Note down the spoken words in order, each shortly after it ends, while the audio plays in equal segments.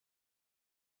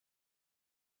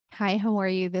Hi, how are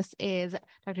you? This is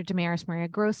Dr. Damaris Maria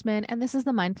Grossman, and this is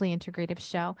the Mindfully Integrative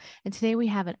Show. And today we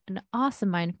have an awesome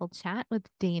mindful chat with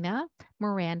Dana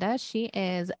Miranda. She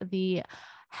is the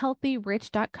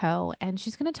healthyrich.co, and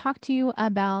she's going to talk to you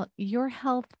about your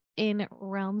health in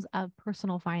realms of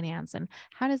personal finance and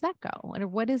how does that go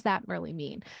and what does that really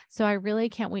mean. So I really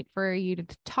can't wait for you to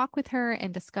talk with her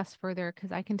and discuss further,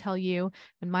 because I can tell you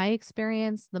in my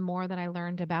experience, the more that I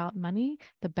learned about money,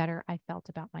 the better I felt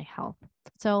about my health.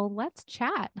 So let's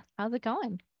chat. How's it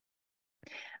going?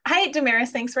 Hi,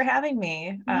 Damaris. Thanks for having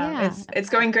me. Yeah, It's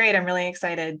going great. I'm really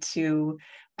excited to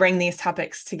bring these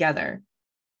topics together.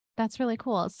 that's really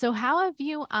cool. So how have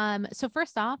you so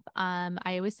first off,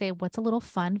 I always say, what's a little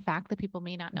fun fact that people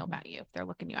may not know Mhm. about you if they're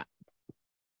looking you up?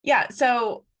 Yeah,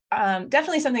 so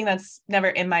definitely something that's never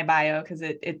in my bio because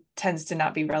it tends to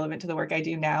not be relevant to the work I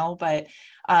do now. But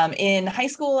in high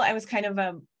school, I was kind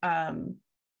of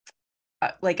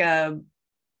like a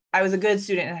I was a good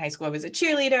student in high school. I was a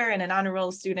cheerleader and an honor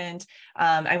roll student.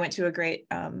 I went to a great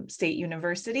state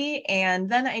university, and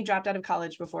then I dropped out of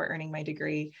college before earning my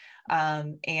degree,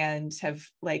 and have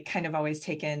like kind of always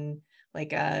taken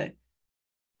like a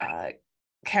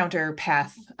counter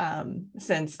path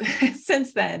since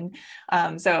since then.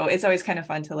 So it's always kind of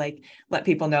fun to like let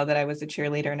people know that I was a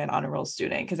cheerleader and an honor roll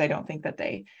student because I don't think that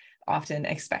they often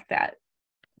expect that.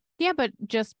 Yeah, but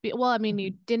well, I mean,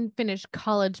 you didn't finish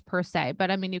college per se,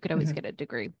 but I mean, you could always Mhm. get a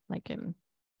degree like in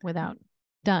without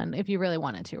done if you really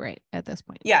wanted to, right? At this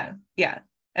point. Yeah, yeah.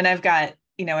 And I've got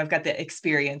the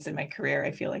experience in my career. I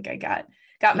feel like I got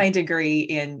Yeah. my degree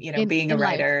in, being a In life.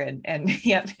 writer and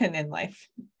yep, and in life.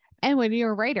 And when you're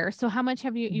a writer, so how much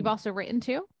have you've Mhm. also written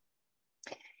too?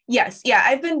 Yes, yeah.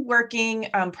 I've been working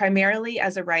primarily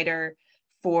as a writer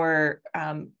for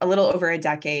a little over a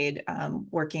decade,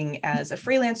 working as a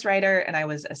freelance writer, and I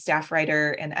was a staff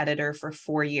writer and editor for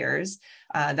 4 years.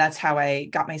 That's how I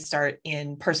got my start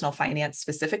in personal finance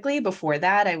specifically. Before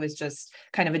that, I was just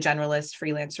kind of a generalist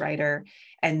freelance writer.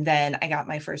 And then I got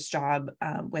my first job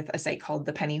with a site called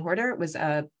The Penny Hoarder. It was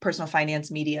a personal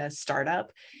finance media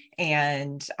startup.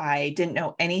 And I didn't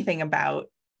know anything about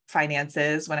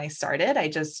finances when I started. I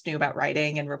just knew about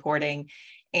writing and reporting.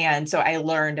 And so I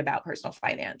learned about personal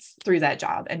finance through that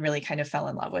job and really kind of fell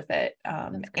in love with it.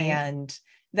 That's great. And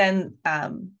then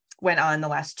went on the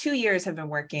last 2 years, have been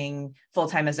working full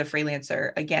time as a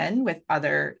freelancer again with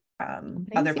other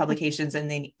Companies, yeah. publications in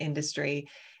the industry,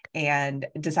 and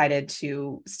decided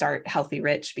to start Healthy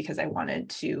Rich because I wanted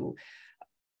to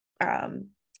um,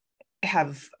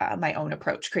 have my own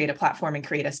approach, create a platform and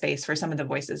create a space for some of the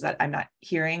voices that I'm not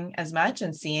hearing as much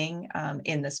and seeing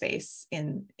in the space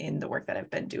in the work that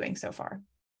I've been doing so far.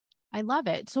 I love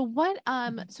it. So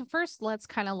so first let's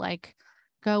kind of like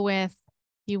go with,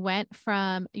 you went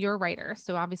from, you're a writer,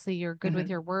 so obviously you're good with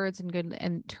Mm-hmm. your words and good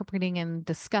interpreting and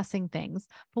discussing things.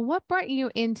 But what brought you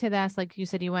into this? Like you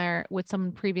said, you were with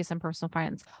someone previous in personal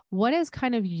finance. What is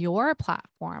kind of your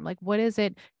platform? Like, what is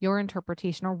it, your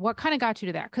interpretation, or what kind of got you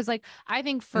to there? Because like I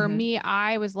think for Mm-hmm. me,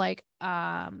 I was like,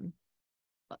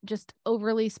 just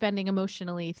overly spending,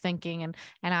 emotionally thinking, and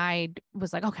I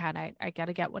was like, okay, and I got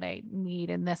to get what I need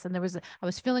in this, and I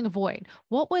was feeling a void.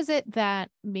 What was it that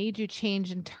made you change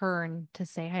and turn to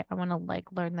say, hey, I want to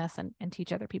like learn this and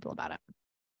teach other people about it?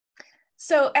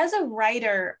 So as a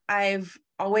writer, I've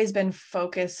always been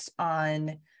focused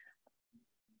on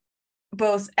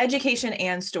both education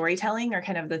and storytelling are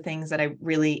kind of the things that I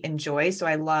really enjoy. So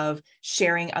I love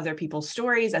sharing other people's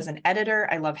stories as an editor.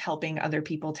 I love helping other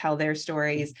people tell their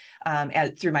stories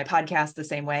through my podcast the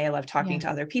same way. I love talking Yeah. to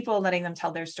other people, letting them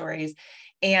tell their stories.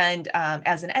 And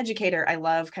as an educator, I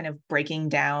love kind of breaking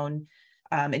down,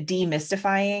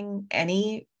 demystifying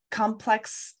any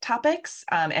complex topics.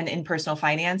 And in personal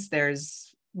finance, there's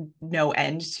no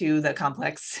end to the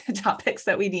complex topics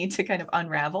that we need to kind of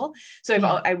unravel. So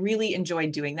Yeah. I really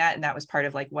enjoyed doing that. And that was part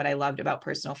of like what I loved about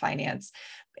personal finance.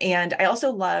 And I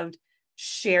also loved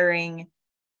sharing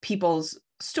people's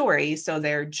stories. So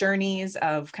their journeys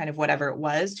of kind of whatever it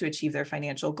was to achieve their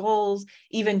financial goals,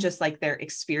 even just like their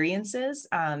experiences.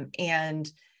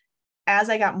 And as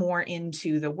I got more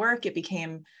into the work, it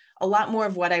became a lot more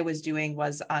of what I was doing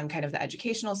was on kind of the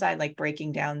educational side, like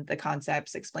breaking down the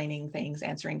concepts, explaining things,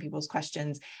 answering people's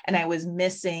questions. And I was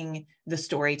missing the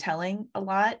storytelling a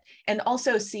lot. And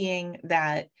also seeing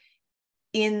that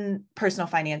in personal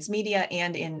finance media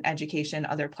and in education,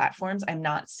 other platforms, I'm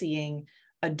not seeing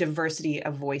a diversity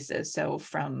of voices. So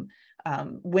from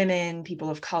women,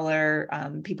 people of color,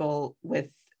 people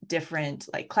with different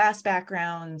like class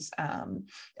backgrounds,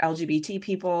 LGBT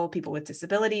people, people with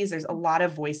disabilities. There's a lot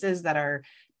of voices that are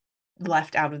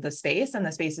left out of the space, and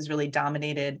the space is really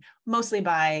dominated mostly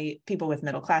by people with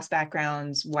middle class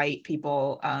backgrounds, white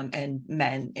people, and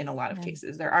men in a lot of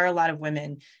cases. There are a lot of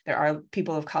women, there are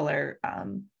people of color,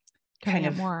 Coming kind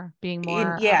in of more, being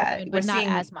more open, we're but not seeing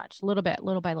as much, little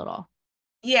by little.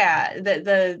 Yeah,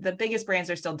 the biggest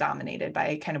brands are still dominated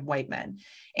by kind of white men.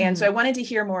 And so I wanted to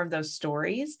hear more of those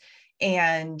stories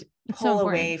and pull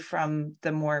away from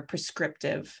the more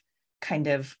prescriptive kind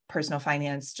of personal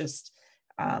finance, just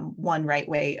one right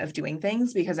way of doing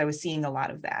things, because I was seeing a lot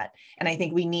of that. And I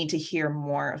think we need to hear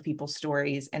more of people's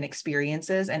stories and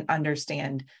experiences and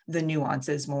understand the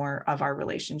nuances more of our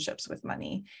relationships with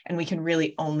money. And we can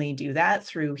really only do that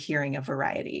through hearing a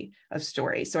variety of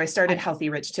stories. So I started Healthy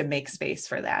Rich to make space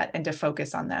for that and to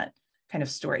focus on that kind of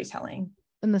storytelling.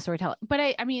 In the storytelling. But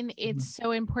I mean, it's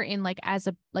so important, like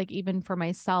even for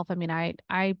myself, I mean,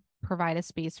 I provide a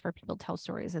space for people to tell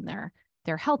stories in their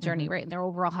health journey, right? And their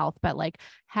overall health. But like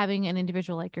having an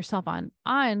individual like yourself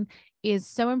on is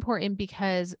so important,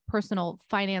 because personal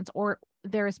finance, or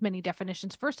there's many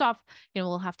definitions. First off,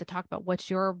 we'll have to talk about what's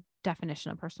your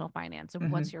definition of personal finance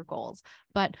and what's your goals.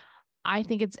 But I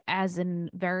think it's as a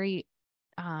very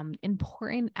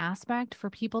important aspect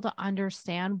for people to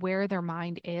understand where their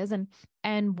mind is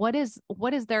and what is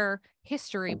their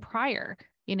history prior.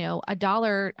 A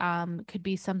dollar could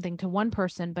be something to one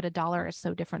person, but a dollar is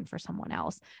so different for someone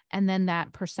else. And then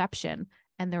that perception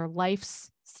and their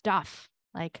life's stuff,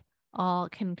 like all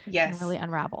can really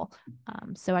unravel.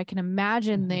 So I can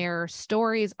imagine their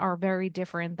stories are very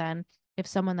different than if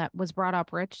someone that was brought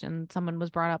up rich and someone was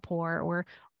brought up poor,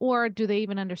 or do they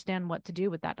even understand what to do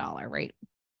with that dollar, right?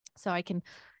 So it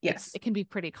can be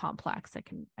pretty complex.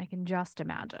 I can just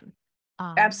imagine.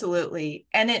 Absolutely.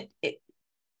 And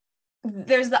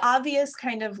there's the obvious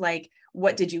kind of like,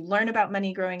 what did you learn about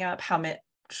money growing up? How much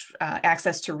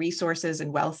access to resources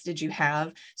and wealth did you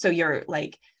have? So your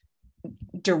like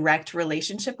direct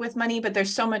relationship with money, but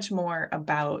there's so much more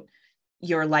about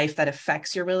your life that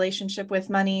affects your relationship with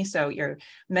money. So your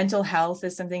mental health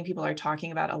is something people are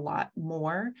talking about a lot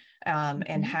more,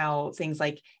 and how things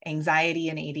like anxiety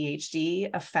and ADHD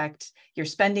affect your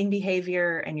spending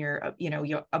behavior and your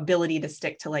ability to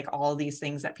stick to like all these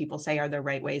things that people say are the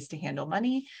right ways to handle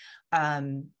money.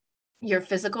 Your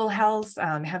physical health,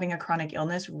 having a chronic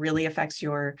illness really affects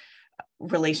your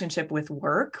relationship with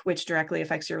work, which directly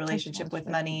affects your relationship with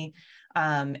money.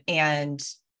 And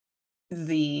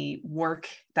the work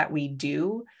that we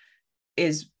do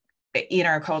is, in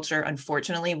our culture,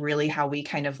 unfortunately, really how we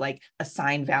kind of like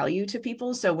assign value to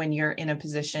people. So when you're in a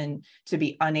position to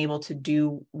be unable to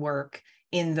do work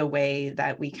in the way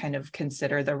that we kind of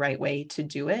consider the right way to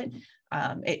do it,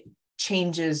 it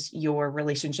changes your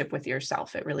relationship with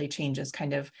yourself. It really changes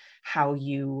kind of how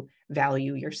you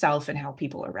value yourself and how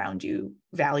people around you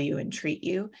value and treat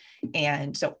you.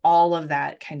 And so all of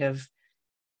that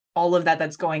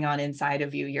that's going on inside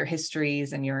of you, your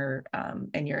histories and your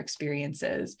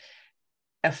experiences,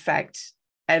 affect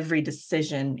every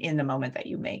decision in the moment that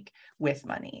you make with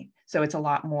money. So it's a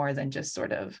lot more than just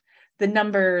sort of the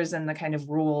numbers and the kind of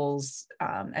rules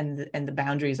and the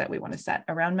boundaries that we want to set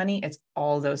around money. It's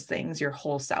all those things, your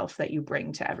whole self that you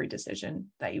bring to every decision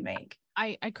that you make.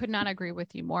 I could not agree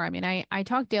with you more. I mean, I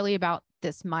talk daily about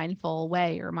this mindful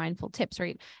way or mindful tips,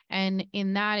 right? And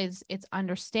in that it's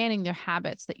understanding the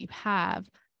habits that you have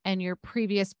and your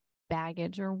previous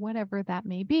baggage or whatever that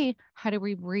may be. How do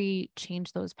we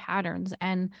change those patterns?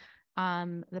 And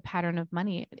the pattern of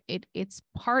money, it's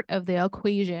part of the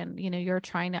equation. You're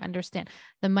trying to understand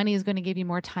the money is going to give you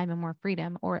more time and more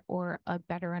freedom, or a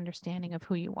better understanding of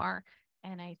who you are.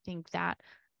 And I think that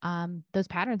those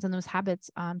patterns and those habits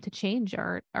to change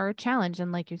are a challenge.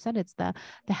 And like you said, it's the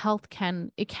health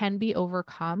can be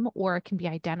overcome, or it can be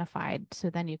identified, so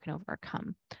then you can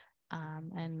overcome.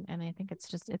 And I think it's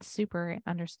super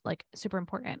super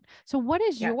important. So what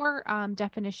is your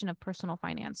definition of personal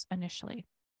finance initially?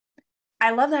 I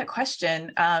love that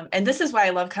question. And this is why I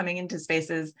love coming into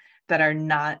spaces that are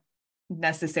not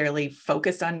necessarily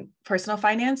focused on personal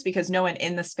finance, because no one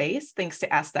in the space thinks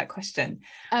to ask that question.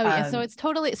 Oh yeah. So it's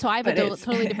totally, so I have a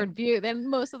totally different view than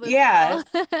most of the people.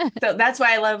 So that's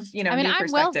why I love, I mean, new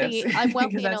perspectives. I'm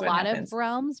wealthy in a lot of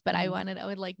realms, but I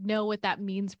would like know what that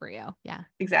means for you. Yeah.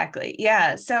 Exactly.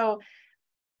 Yeah. So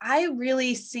I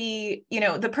really see,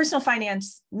 the personal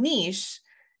finance niche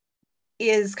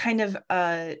is kind of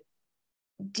a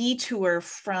detour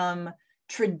from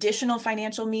traditional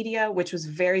financial media, which was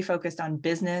very focused on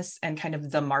business and kind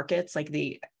of the markets, like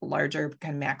the larger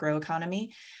kind of macro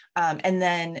economy. And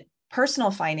then personal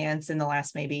finance in the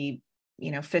last maybe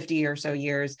 50 or so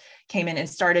years came in and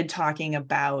started talking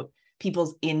about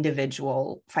people's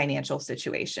individual financial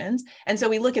situations. And so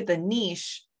we look at the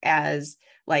niche as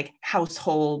like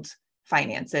household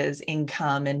finances,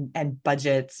 income and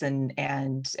budgets and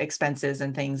expenses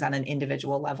and things on an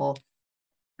individual level.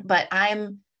 But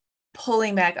I'm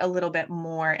pulling back a little bit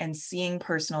more and seeing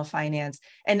personal finance.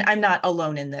 And I'm not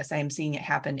alone in this. I'm seeing it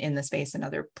happen in the space and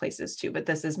other places too. But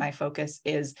this is my focus,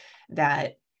 is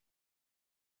that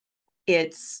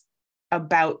it's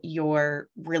about your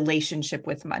relationship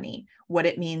with money, what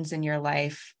it means in your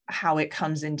life, how it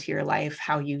comes into your life,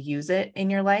 how you use it in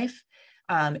your life.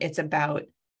 It's about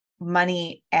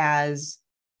money as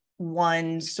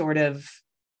one sort of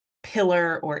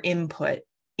pillar or input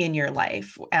in your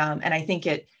life. And I think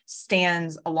it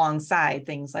stands alongside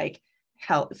things like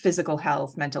health, physical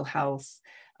health, mental health,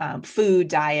 food,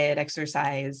 diet,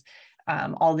 exercise,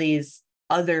 all these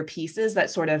other pieces that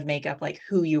sort of make up like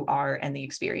who you are and the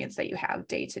experience that you have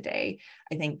day to day.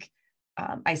 I think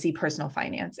I see personal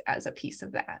finance as a piece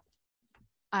of that.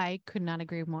 I could not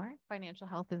agree more. Financial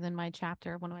health is in my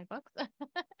chapter, one of my books.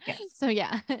 Yes. So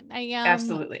yeah,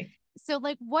 Absolutely. So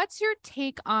like, what's your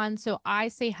take on, so I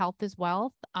say health is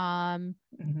wealth,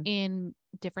 Mm-hmm. in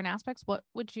different aspects. What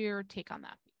would your take on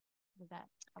that be?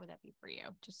 How would that be for you?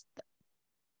 Just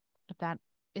if that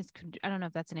is, I don't know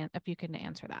if that's if you can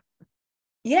answer that.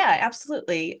 Yeah,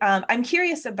 absolutely. I'm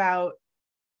curious about,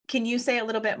 can you say a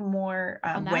little bit more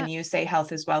when you say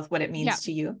health is wealth, what it means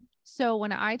to you? So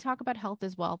when I talk about health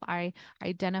as wealth, I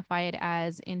identify it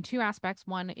as in two aspects.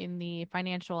 One, in the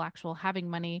financial, actual having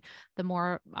money, the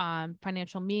more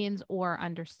financial means or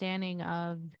understanding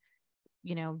of,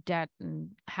 debt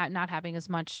and not having as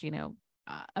much,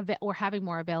 or having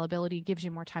more availability gives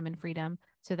you more time and freedom.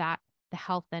 So that the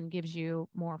health then gives you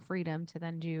more freedom to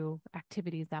then do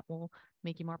activities that will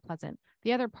make you more pleasant.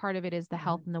 The other part of it is the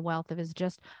health and the wealth of is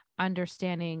just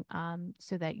understanding,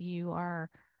 so that you are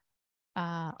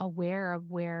aware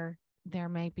of where there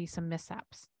may be some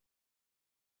missteps.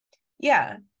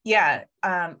 Yeah.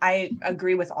 I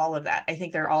agree with all of that. I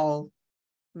think they're all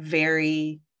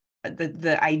very,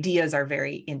 the ideas are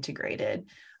very integrated.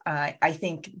 I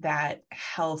think that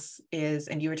health is,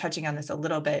 and you were touching on this a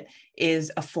little bit,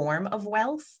 is a form of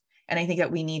wealth. And I think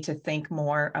that we need to think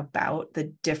more about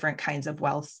the different kinds of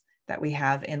wealth that we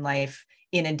have in life,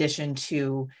 in addition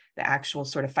to the actual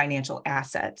sort of financial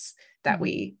assets that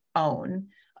we own,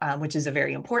 which is a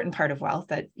very important part of wealth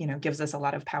that, gives us a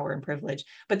lot of power and privilege.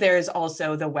 But there is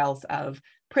also the wealth of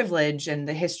privilege and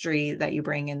the history that you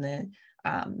bring in the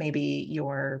maybe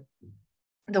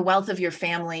the wealth of your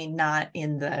family, not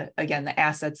in the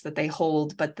assets that they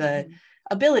hold, but the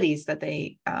abilities that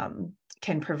they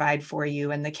can provide for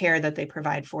you and the care that they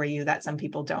provide for you that some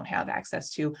people don't have access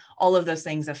to. All of those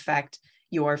things affect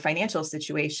your financial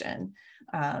situation.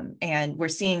 And we're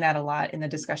seeing that a lot in the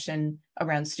discussion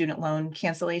around student loan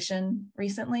cancellation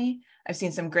recently. I've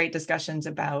seen some great discussions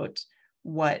about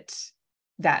what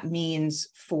that means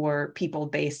for people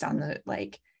based on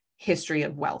the history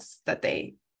of wealth that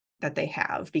they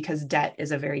have, because debt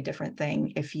is a very different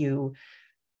thing if you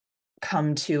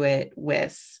come to it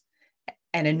with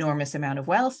an enormous amount of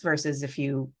wealth versus if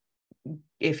you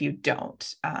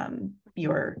don't.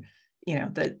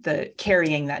 The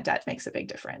carrying that debt makes a big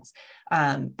difference.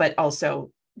 But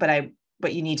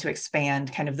you need to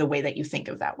expand kind of the way that you think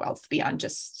of that wealth beyond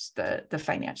just the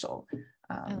financial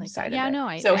side of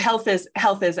it. So health is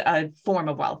a form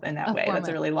of wealth in that way. That's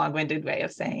a really long-winded way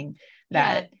of saying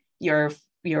that your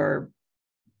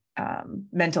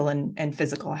mental and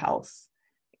physical health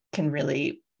can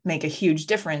really make a huge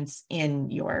difference in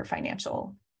your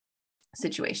financial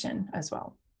situation as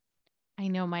well. I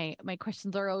know my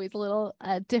questions are always a little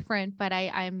different, but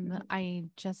I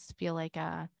just feel like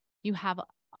you have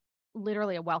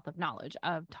literally a wealth of knowledge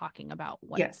of talking about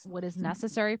what is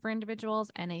necessary for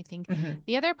individuals. And I think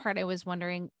the other part I was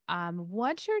wondering,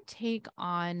 what's your take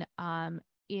on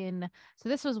so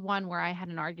this was one where I had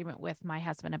an argument with my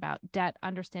husband about debt,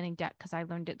 understanding debt, because I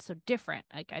learned it so different.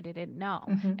 Like I didn't know.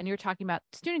 And you're talking about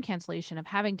student cancellation of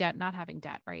having debt, not having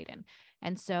debt, right?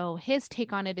 And so his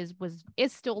take on it is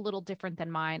still a little different than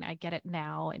mine. I get it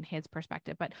now in his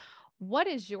perspective. But what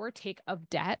is your take of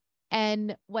debt,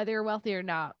 and whether you're wealthy or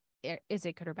not? Is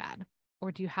it good or bad?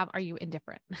 Or are you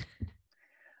indifferent?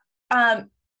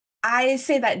 I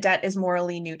say that debt is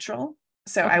morally neutral.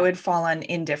 So I would fall on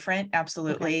indifferent.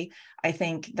 Absolutely. Okay. I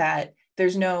think that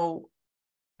there's no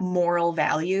moral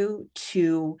value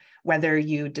to whether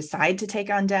you decide to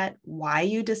take on debt, why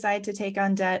you decide to take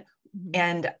on debt.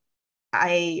 And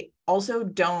I also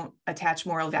don't attach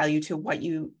moral value to what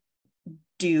you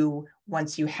do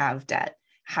once you have debt,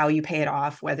 how you pay it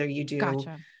off, whether you do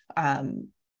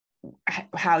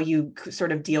how you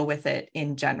sort of deal with it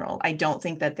in general. I don't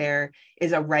think that there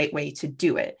is a right way to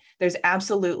do it. There's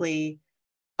absolutely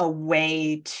a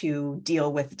way to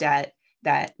deal with debt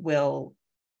that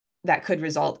could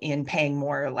result in paying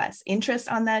more or less interest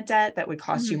on that debt, that would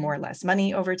cost you more or less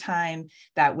money over time,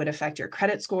 that would affect your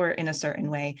credit score in a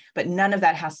certain way. But none of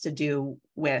that has to do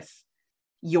with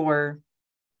your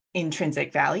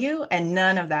intrinsic value. And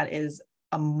none of that is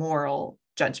a moral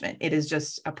judgment. It is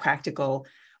just a practical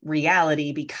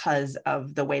reality because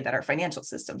of the way that our financial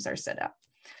systems are set up.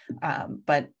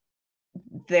 But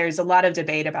there's a lot of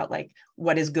debate about like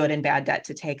what is good and bad debt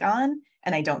to take on.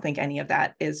 And I don't think any of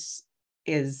that is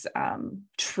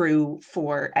true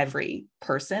for every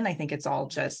person. I think it's all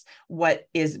just what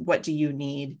do you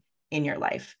need in your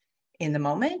life in the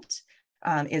moment?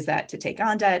 Is that to take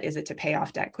on debt? Is it to pay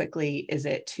off debt quickly? Is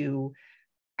it to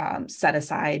set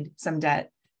aside some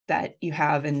debt that you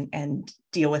have and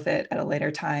deal with it at a later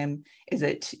time? Is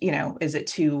it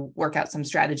to work out some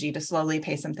strategy to slowly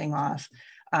pay something off?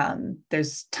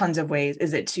 There's tons of ways.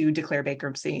 Is it to declare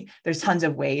bankruptcy? There's tons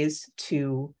of ways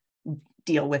to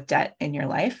deal with debt in your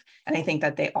life. And I think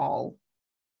that they all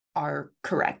are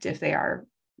correct if they are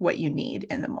what you need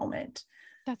in the moment.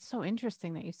 That's so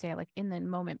interesting that you say it like in the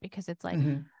moment, because it's like,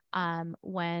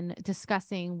 when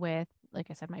discussing with, like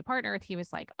I said, my partner, he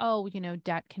was like, oh,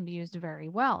 debt can be used very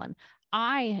well. And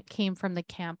I came from the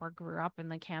camp, or grew up in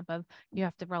the camp of, you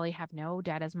have to really have no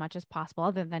debt as much as possible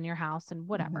other than your house and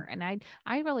whatever. And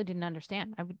I really didn't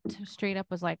understand. I would straight up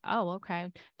was like, oh, okay.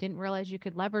 Didn't realize you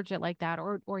could leverage it like that,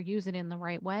 or use it in the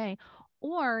right way.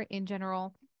 Or in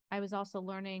general, I was also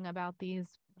learning about these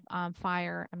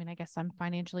FIRE. I mean, I guess I'm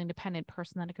financially independent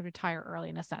person that I could retire early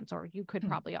in a sense, or you could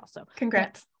probably also.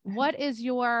 Congrats. But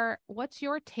what's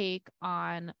your take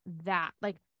on that?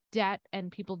 Like debt, and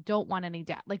people don't want any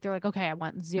debt. Like they're like, okay, I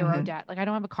want zero debt. Like I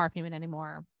don't have a car payment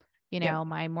anymore.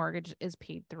 My mortgage is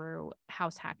paid through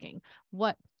house hacking.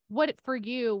 What for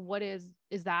you,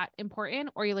 is that important?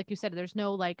 Or like you said, there's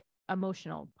no like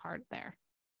emotional part there?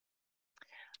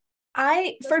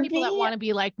 For people that want to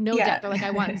be like no debt, they're like,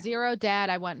 I want zero debt.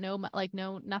 I want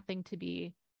nothing to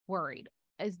be worried.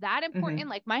 Is that important?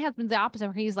 Like my husband's the opposite,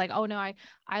 where he's like, oh no,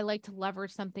 I like to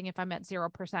leverage something if I'm at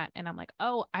 0%. And I'm like,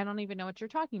 oh, I don't even know what you're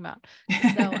talking about.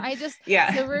 So I just,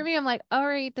 so for me, I'm like, all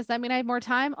right, does that mean I have more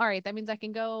time? All right. That means I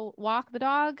can go walk the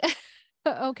dog.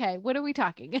 Okay. What are we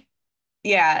talking?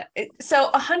 Yeah. So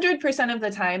 100% of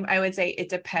the time, I would say it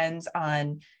depends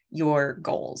on your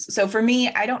goals. So for me,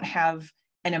 I don't have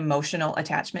an emotional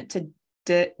attachment to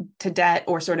debt,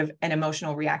 or sort of an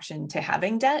emotional reaction to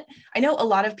having debt. I know a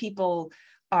lot of people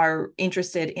are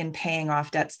interested in paying off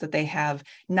debts that they have,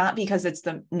 not because it's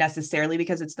necessarily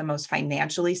because it's the most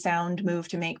financially sound move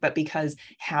to make, but because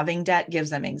having debt gives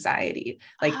them anxiety.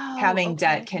 Like having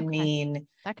debt can mean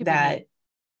that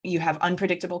you have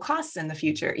unpredictable costs in the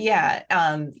future. Yeah.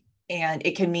 And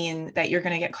it can mean that you're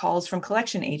going to get calls from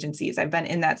collection agencies. I've been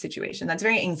in that situation. That's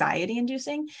very anxiety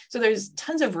inducing. So there's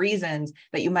tons of reasons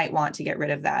that you might want to get rid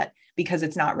of that, because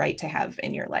it's not right to have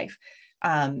in your life.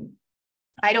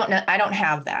 I don't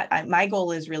have that. My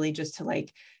goal is really just to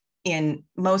like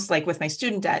with my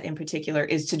student debt in particular,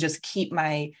 is to just keep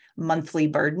my monthly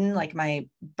burden, like my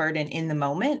burden in the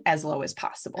moment, as low as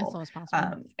possible.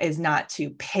 Is not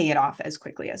to pay it off as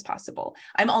quickly as possible.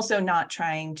 I'm also not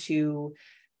trying to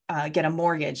get a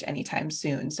mortgage anytime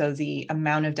soon. So the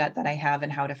amount of debt that I have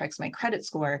and how it affects my credit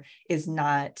score is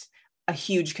not a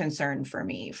huge concern for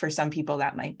me. For some people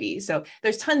that might be. So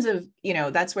there's tons of,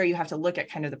 that's where you have to look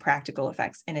at kind of the practical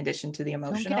effects in addition to the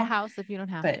emotional. Don't get a house if you don't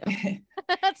have to.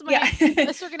 That's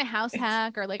unless you're going to house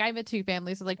hack, or like I have a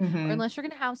 2-family. So like, or unless you're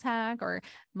going to house hack, or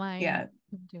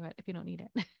do it if you don't need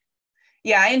it.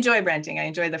 Yeah, I enjoy renting. I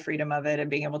enjoy the freedom of it and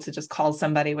being able to just call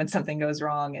somebody when something goes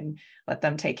wrong and let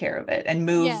them take care of it and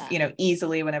move,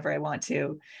 easily whenever I want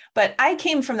to. But I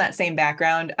came from that same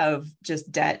background of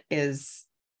just debt is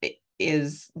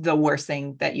the worst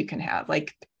thing that you can have.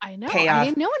 Like, I know, I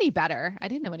didn't know any better.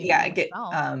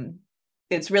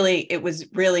 It was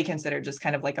really considered just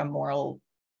kind of like a moral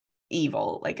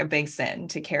evil, like a big sin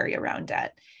to carry around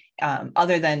debt.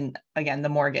 Other than, again, the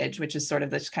mortgage, which is sort of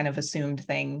this kind of assumed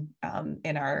thing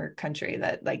in our country,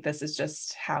 that like, this is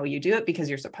just how you do it because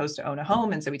you're supposed to own a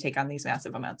home. And so we take on these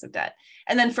massive amounts of debt.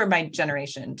 And then for my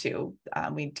generation too,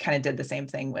 we kind of did the same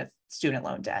thing with student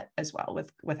loan debt as well,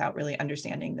 without really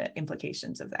understanding the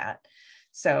implications of that.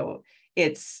 So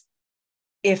if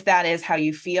that is how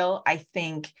you feel, I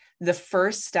think the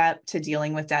first step to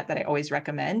dealing with debt that I always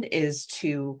recommend is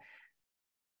to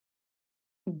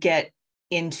get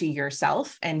into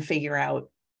yourself and figure out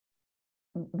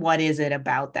what is it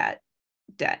about that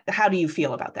debt? How do you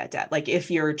feel about that debt? Like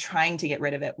if you're trying to get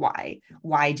rid of it,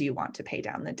 why do you want to pay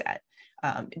down the debt?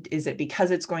 Is it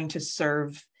because it's going to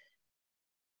serve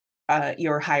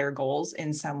your higher goals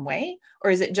in some way?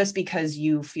 Or is it just because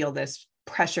you feel this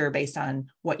pressure based on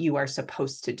what you are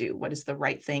supposed to do? What is the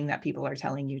right thing that people are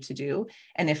telling you to do?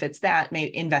 And if it's that,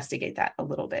 maybe investigate that a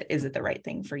little bit. Is it the right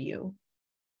thing for you?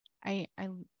 I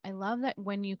love that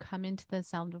when you come into the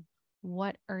sound of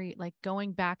what are you like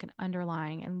going back and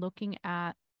underlying and looking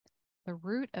at the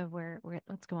root of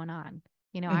what's going on.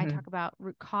 I Mm-hmm. talk about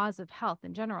root cause of health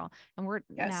in general, and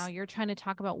now Yes. you're trying to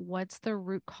talk about what's the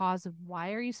root cause of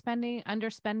why are you spending,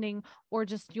 underspending, or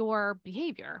just your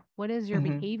behavior? What is your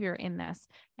Mm-hmm. behavior in this,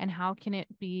 and how can it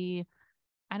be?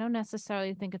 I don't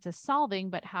necessarily think it's a solving,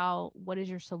 but what is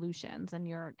your solutions? And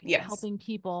you're Yes. helping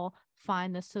people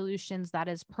find the solutions that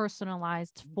is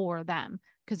personalized for them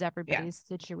because Yeah. everybody's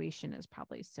situation is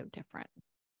probably so different.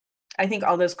 I think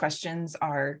all those questions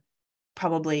are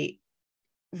probably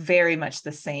very much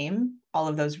the same. All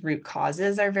of those root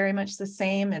causes are very much the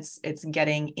same. It's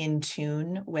getting in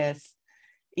tune with,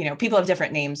 people have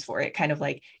different names for it, kind of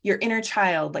like your inner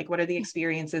child, like what are the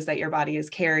experiences that your body is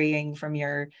carrying from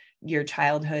your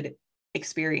childhood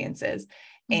experiences,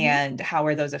 Mm-hmm. and how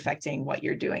are those affecting what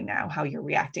you're doing now, how you're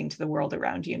reacting to the world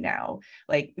around you now.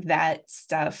 Like that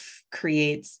stuff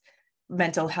creates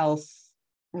mental health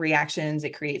reactions,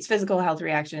 it creates physical health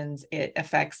reactions, it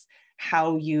affects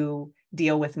how you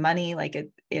deal with money, like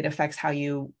it affects how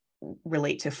you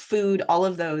relate to food, all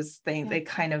of those things. Yeah. They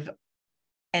kind of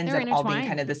ends They're up all being kind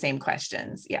intertwined. of the same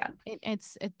questions. Yeah.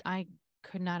 I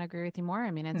could not agree with you more.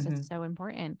 I mean, Mm-hmm. it's so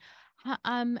important.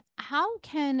 How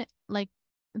can like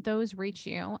those reach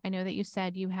you? I know that you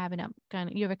said you have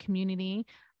you have a community.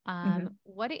 Mm-hmm.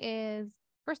 What is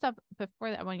first up before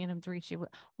that I want to get them to reach you?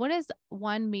 What is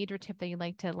one major tip that you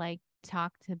like to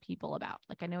talk to people about?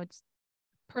 Like I know it's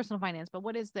personal finance, but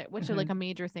what's Mm-hmm. like a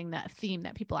major theme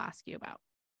that people ask you about?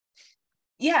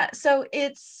 Yeah. So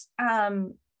it's,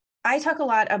 I talk a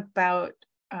lot about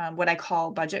what I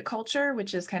call budget culture,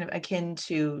 which is kind of akin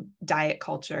to diet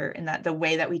culture, in that the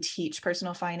way that we teach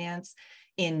personal finance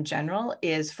in general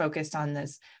is focused on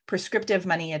this prescriptive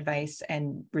money advice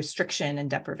and restriction and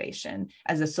deprivation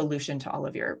as a solution to all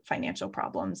of your financial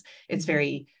problems. It's Mm-hmm.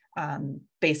 very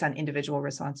based on individual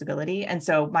responsibility. And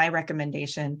so my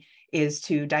recommendation is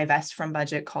to divest from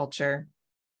budget culture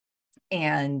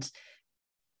and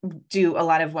do a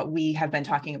lot of what we have been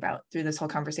talking about through this whole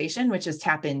conversation, which is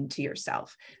tap into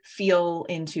yourself, feel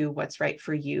into what's right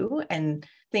for you, and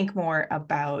think more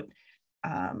about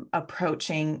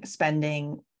approaching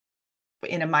spending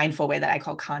in a mindful way that I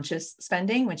call conscious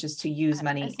spending, which is to use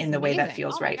money This is in the way that amazing.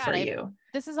 feels Oh my right God. for you.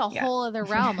 This is a Yeah. whole other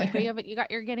realm. Like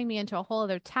you're getting me into a whole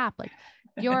other tap. Like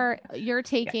you're Yeah.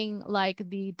 taking like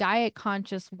the diet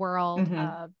conscious world Mm-hmm.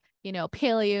 of,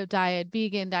 paleo diet,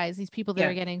 vegan diets, these people that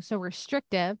are Yeah. getting so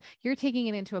restrictive. You're taking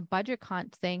it into a budget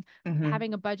thing. Mm-hmm.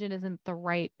 Having a budget isn't the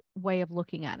right way of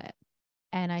looking at it.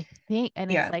 And I think, and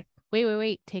it's Yeah. like,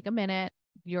 wait, take a minute.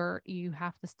 You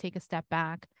have to take a step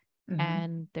back Mm-hmm.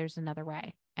 and there's another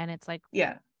way. And it's like,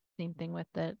 Yeah. same thing with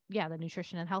the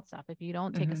nutrition and health stuff. If you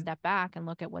don't take a Mm-hmm. step back and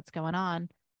look at what's going on,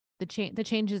 the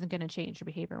change isn't going to change. Your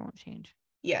behavior won't change.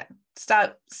 Yeah.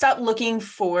 Stop looking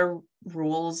for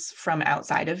rules from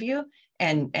outside of you,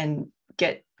 and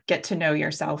get to know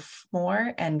yourself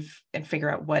more, and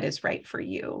figure out what is right for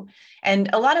you. And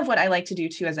a lot of what I like to do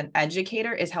too as an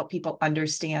educator is help people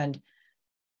understand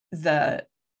the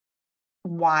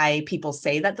why people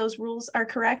say that those rules are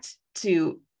correct,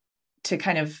 to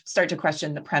kind of start to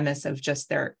question the premise of just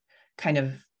their kind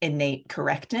of innate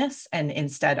correctness, and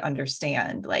instead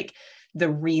understand like the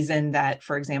reason that,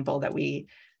 for example, that we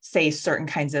say certain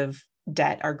kinds of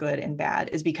debt are good and bad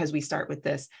is because we start with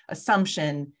this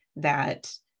assumption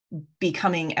that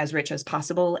becoming as rich as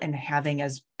possible and having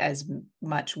as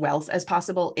much wealth as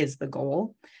possible is the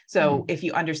goal. So if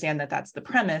you understand that that's the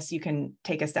premise, you can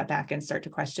take a step back and start to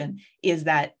question, is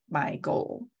that my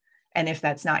goal? And if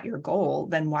that's not your goal,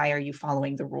 then why are you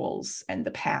following the rules and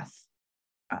the path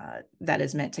that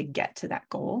is meant to get to that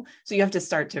goal? So you have to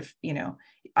start to,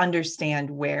 understand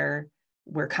where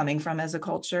we're coming from as a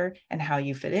culture and how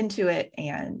you fit into it,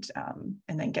 and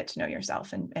then get to know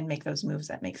yourself, and make those moves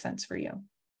that make sense for you.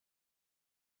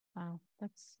 Wow,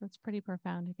 that's pretty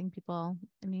profound. I think people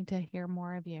need to hear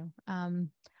more of you.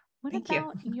 What Thank you.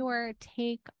 about your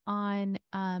take on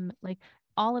like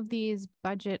all of these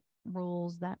budget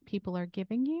rules that people are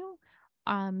giving you?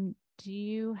 Do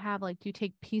you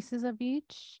take pieces of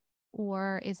each,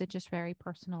 or is it just very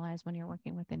personalized when you're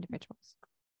working with individuals?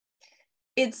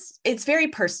 It's very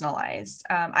personalized.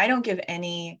 I don't give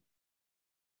any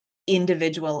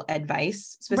individual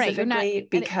advice Right. You're not, specifically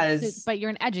because but you're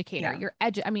an educator. yeah, You're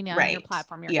I mean, on your right.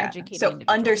 platform, you're Yeah. educating So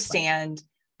individuals. Like,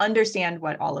 understand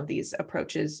what all of these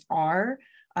approaches are,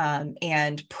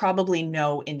 and probably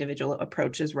no individual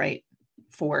approach is right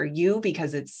for you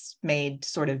because it's made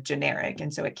sort of generic.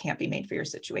 And so it can't be made for your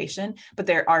situation, but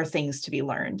there are things to be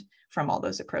learned from all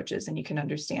those approaches. And you can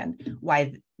understand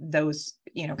why those,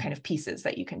 kind of pieces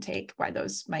that you can take, why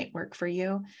those might work for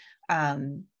you.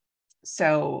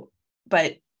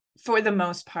 But for the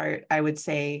most part, I would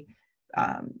say,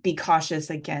 be cautious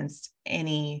against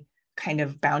any kind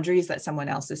of boundaries that someone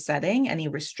else is setting, any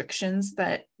restrictions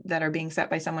that are being set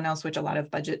by someone else, which a lot of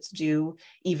budgets do,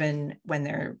 even when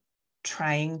they're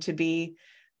trying to be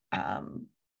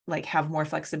have more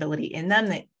flexibility in them.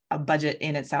 That a budget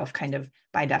in itself kind of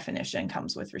by definition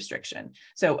comes with restriction.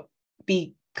 So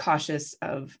be cautious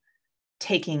of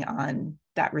taking on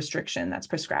that restriction that's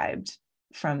prescribed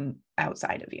from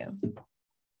outside of you.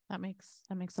 That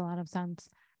makes a lot of sense.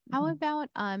 How about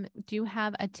do you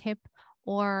have a tip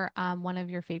or one of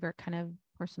your favorite kind of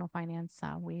personal finance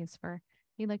ways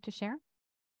you'd like to share?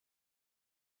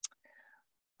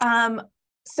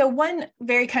 So one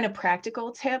very kind of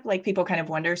practical tip, like people kind of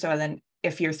wonder, so then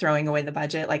if you're throwing away the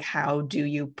budget, like how do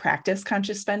you practice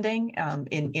conscious spending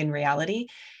in reality?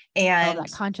 And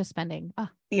that conscious spending. Oh.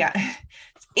 Yeah.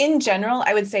 In general,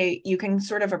 I would say you can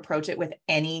sort of approach it with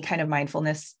any kind of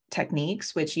mindfulness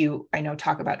techniques, which I know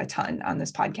talk about a ton on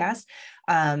this podcast.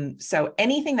 So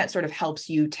anything that sort of helps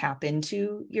you tap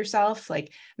into yourself,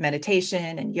 like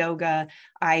meditation and yoga.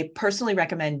 I personally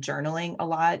recommend journaling a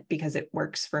lot because it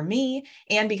works for me.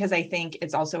 And because I think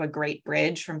it's also a great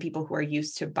bridge from people who are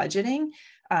used to budgeting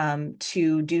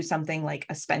to do something like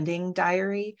a spending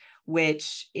diary,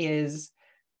 which is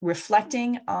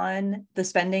reflecting on the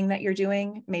spending that you're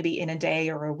doing, maybe in a day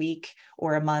or a week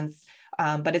or a month.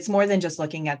 But it's more than just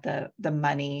looking at the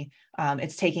money.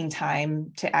 It's taking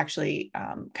time to actually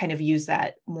kind of use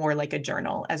that more like a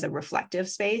journal as a reflective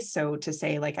space. So to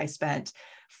say, like, I spent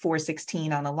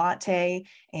 $4.16 on a latte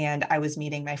and I was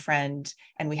meeting my friend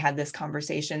and we had this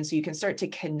conversation. So you can start to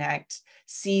connect,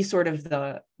 see sort of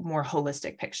the more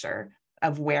holistic picture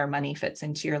of where money fits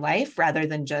into your life rather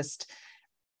than just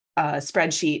a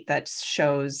spreadsheet that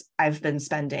shows I've been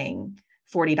spending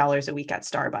 $40 a week at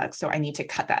Starbucks, so I need to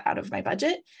cut that out of my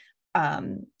budget.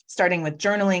 Starting with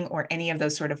journaling or any of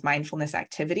those sort of mindfulness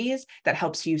activities that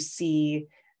helps you see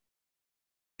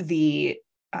the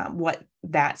what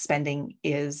that spending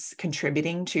is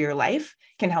contributing to your life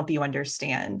can help you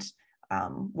understand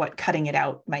what cutting it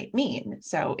out might mean.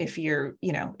 So if you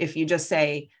just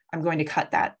say, I'm going to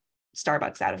cut that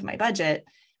Starbucks out of my budget,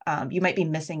 you might be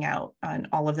missing out on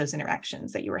all of those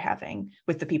interactions that you were having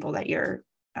with the people that you're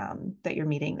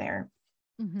meeting there.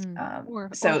 Or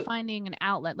finding an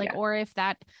outlet, or if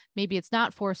that maybe it's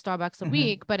not for Starbucks a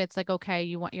week, but it's like, okay,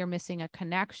 you're missing a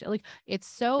connection. Like, it's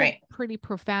so pretty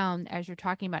profound as you're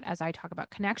talking about, as I talk about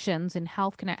connections and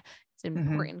health it's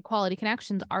important. Quality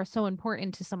connections are so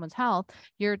important to someone's health.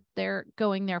 They're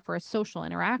going there for a social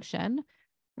interaction.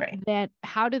 Right. That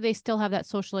how do they still have that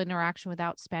social interaction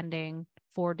without spending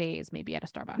 4 days maybe at a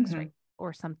Starbucks, right?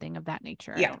 Or something of that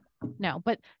nature. Yeah. No,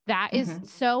 but that is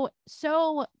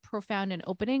so profound and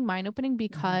mind opening,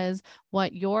 because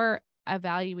what you're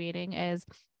evaluating is,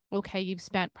 okay, you've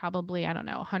spent probably, I don't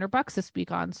know, $100 this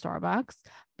week on Starbucks,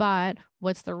 but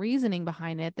what's the reasoning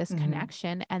behind it? This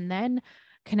connection. And then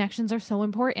connections are so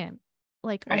important.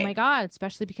 Like, oh my God,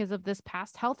 especially because of this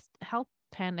past health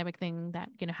pandemic thing that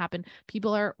happened,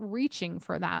 people are reaching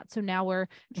for that. So now we're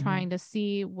trying to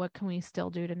see what can we still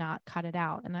do to not cut it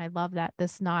out. And I love that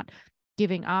this not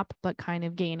giving up, but kind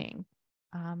of gaining.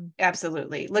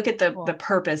 Absolutely. Look at the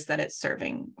purpose that it's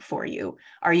serving for you.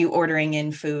 Are you ordering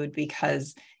in food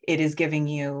because it is giving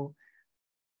you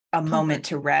a moment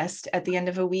to rest at the end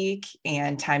of a week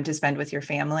and time to spend with your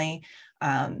family?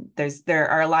 There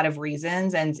are a lot of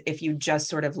reasons. And if you just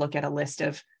sort of look at a list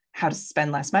of how to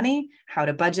spend less money, how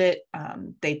to budget,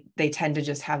 they tend to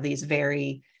just have these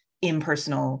very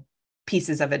impersonal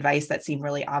pieces of advice that seem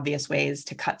really obvious ways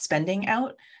to cut spending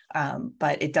out,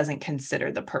 but it doesn't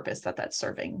consider the purpose that that's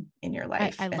serving in your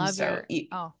life. I love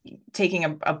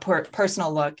taking a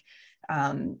personal look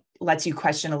lets you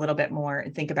question a little bit more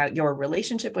and think about your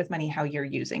relationship with money, how you're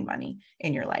using money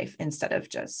in your life instead of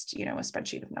just, a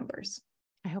spreadsheet of numbers.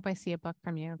 I hope I see a book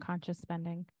from you, Conscious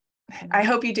Spending. I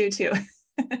hope you do too.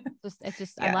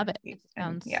 I love it. It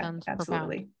sounds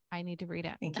absolutely profound. I need to read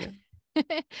it. Thank you.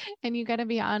 And you got to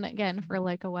be on again for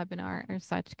like a webinar or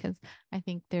such, because I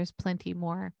think there's plenty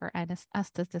more for us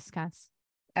to discuss.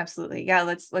 Absolutely. Yeah.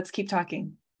 Let's keep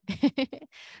talking.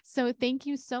 So thank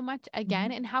you so much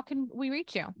again. And how can we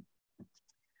reach you?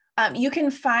 You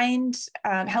can find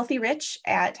Healthy Rich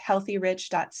at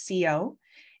healthyrich.co.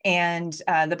 And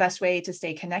the best way to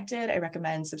stay connected, I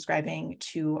recommend subscribing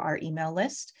to our email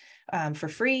list for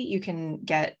free. You can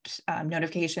get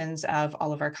notifications of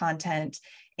all of our content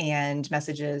and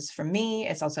messages from me.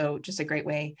 It's also just a great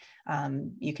way.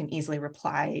 You can easily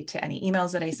reply to any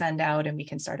emails that I send out, and we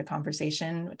can start a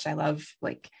conversation, which I love.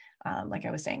 Like I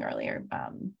was saying earlier,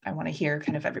 I want to hear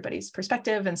kind of everybody's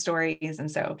perspective and stories. And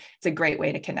so it's a great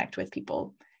way to connect with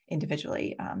people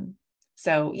individually.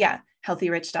 So yeah,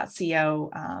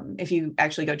 healthyrich.co. If you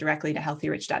actually go directly to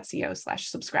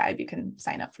healthyrich.co/subscribe, you can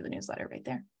sign up for the newsletter right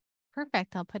there.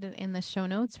 Perfect. I'll put it in the show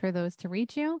notes for those to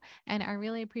reach you. And I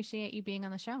really appreciate you being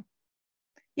on the show.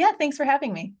 Yeah, thanks for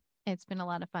having me. It's been a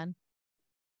lot of fun.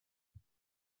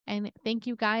 And thank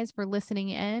you guys for listening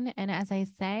in. And as I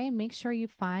say, make sure you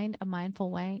find a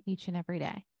mindful way each and every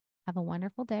day. Have a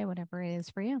wonderful day, whatever it is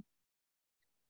for you.